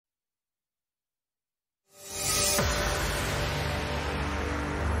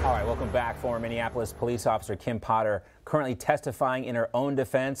All right, welcome back. Former Minneapolis police officer Kim Potter currently testifying in her own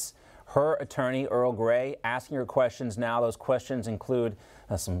defense. Her attorney, Earl Gray, asking her questions now. Those questions include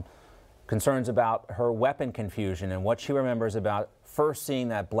some concerns about her weapon confusion and what she remembers about first seeing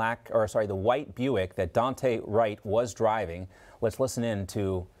that the white Buick that Daunte Wright was driving. Let's listen in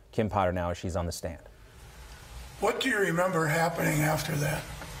to Kim Potter now as she's on the stand. What do you remember happening after that?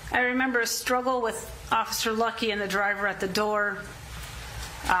 I remember a struggle with Officer Lucky and the driver at the door.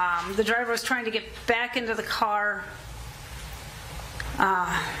 The driver was trying to get back into the car.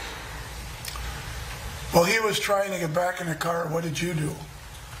 While he was trying to get back in the car, what did you do?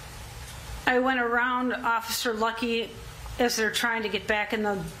 I went around Officer Lucky as they're trying to get back in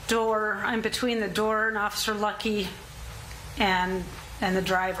the door. I'm between the door and Officer Lucky and the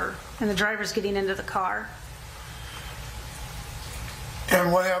driver. And the driver's getting into the car.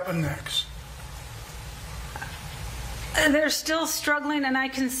 And what happened next? They're still struggling, and I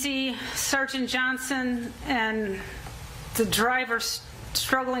can see Sergeant Johnson and the driver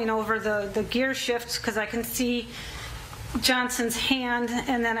struggling over the gear shifts because I can see Johnson's hand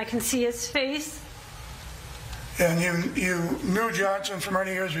and then I can see his face. And you knew Johnson for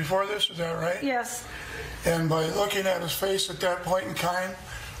many years before this, is that right? Yes. And by looking at his face at that point in time,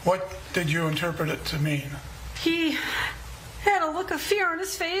 what did you interpret it to mean? He had a look of fear on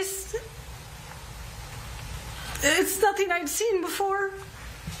his face. It's nothing I'd seen before.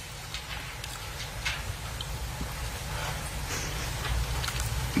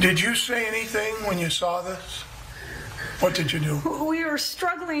 Did you say anything when you saw this? What did you do? We were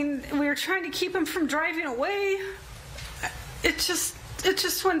struggling. We were trying to keep him from driving away. It just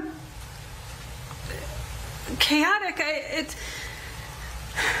went chaotic.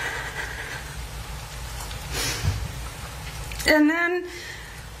 And then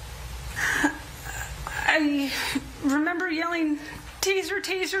I remember yelling, "Taser,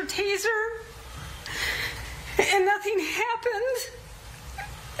 taser, taser," and nothing happened.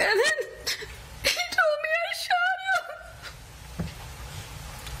 And then he told me I shot him.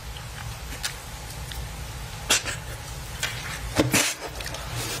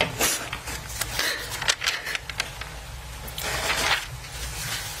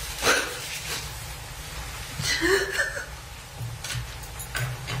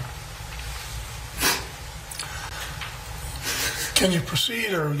 Can you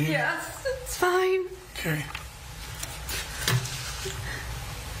proceed, or do you? Yes, it's fine. Okay.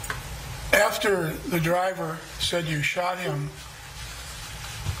 After the driver said you shot him,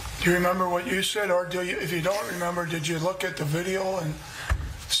 do you remember what you said, or do you? If you don't remember, did you look at the video and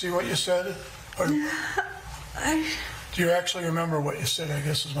see what you said, or do you actually remember what you said? I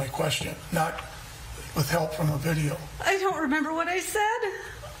guess is my question. Not with help from a video. I don't remember what I said.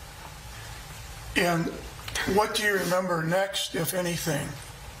 And what do you remember next, if anything?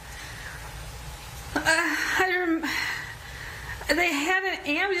 They had an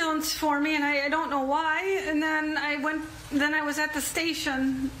ambulance for me, and I don't know why. And then I was at the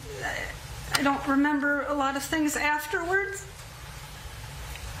station. I don't remember a lot of things afterwards.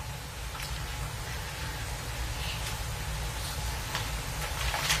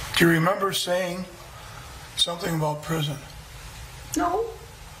 Do you remember saying something about prison? No.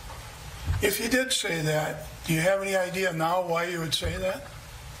 If you did say that, do you have any idea now why you would say that?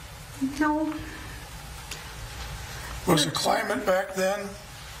 No. Was the climate back then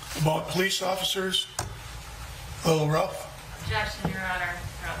about police officers a little rough? Objection, Your Honor.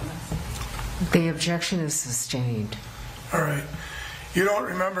 The objection is sustained. All right. You don't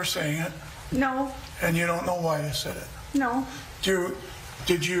remember saying it? No. And you don't know why you said it? No. Do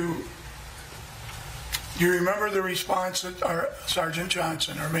you remember the response that our Sergeant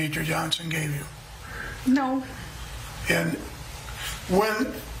Johnson or Major Johnson gave you? No. And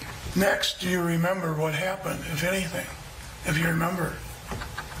when next do you remember what happened, if anything, if you remember?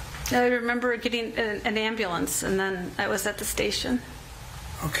 I remember getting an ambulance, and then I was at the station.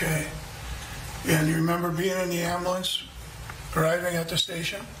 Okay. And you remember being in the ambulance, arriving at the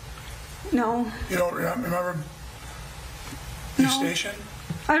station? No. You don't remember the station?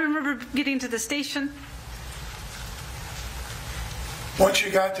 I remember getting to the station. Once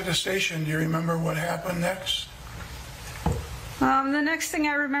you got to the station, do you remember what happened next? The next thing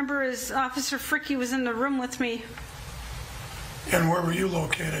I remember is Officer Fricky was in the room with me. And where were you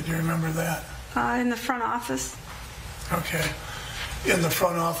located? Do you remember that? In the front office. Okay. In the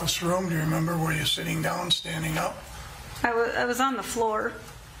front office room, do you remember, were you sitting down, standing up? I was on the floor.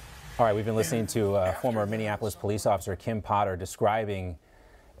 All right, we've been listening to former Minneapolis police officer Kim Potter describing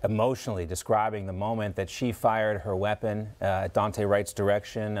emotionally describing the moment that she fired her weapon at Daunte Wright's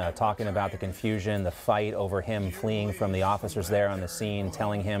direction, talking about the confusion, the fight over him fleeing from the officers there on the scene,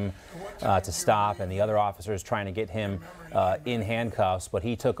 telling him to stop, and the other officers trying to get him in handcuffs. But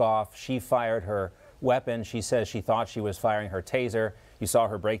he took off. She fired her weapon. She says she thought she was firing her taser. You saw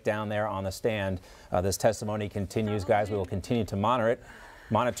her break down there on the stand. This testimony continues, guys. We will continue to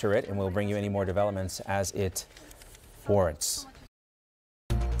monitor it, and we'll bring you any more developments as it warrants.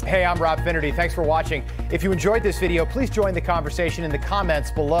 Hey, I'm Rob Finnerty. Thanks for watching. If you enjoyed this video, please join the conversation in the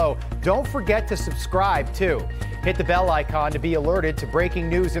comments below. Don't forget to subscribe, too. Hit the bell icon to be alerted to breaking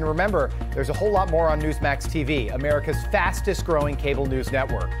news. And remember, there's a whole lot more on Newsmax TV, America's fastest growing cable news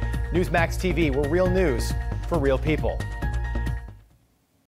network. Newsmax TV, where real news for real people.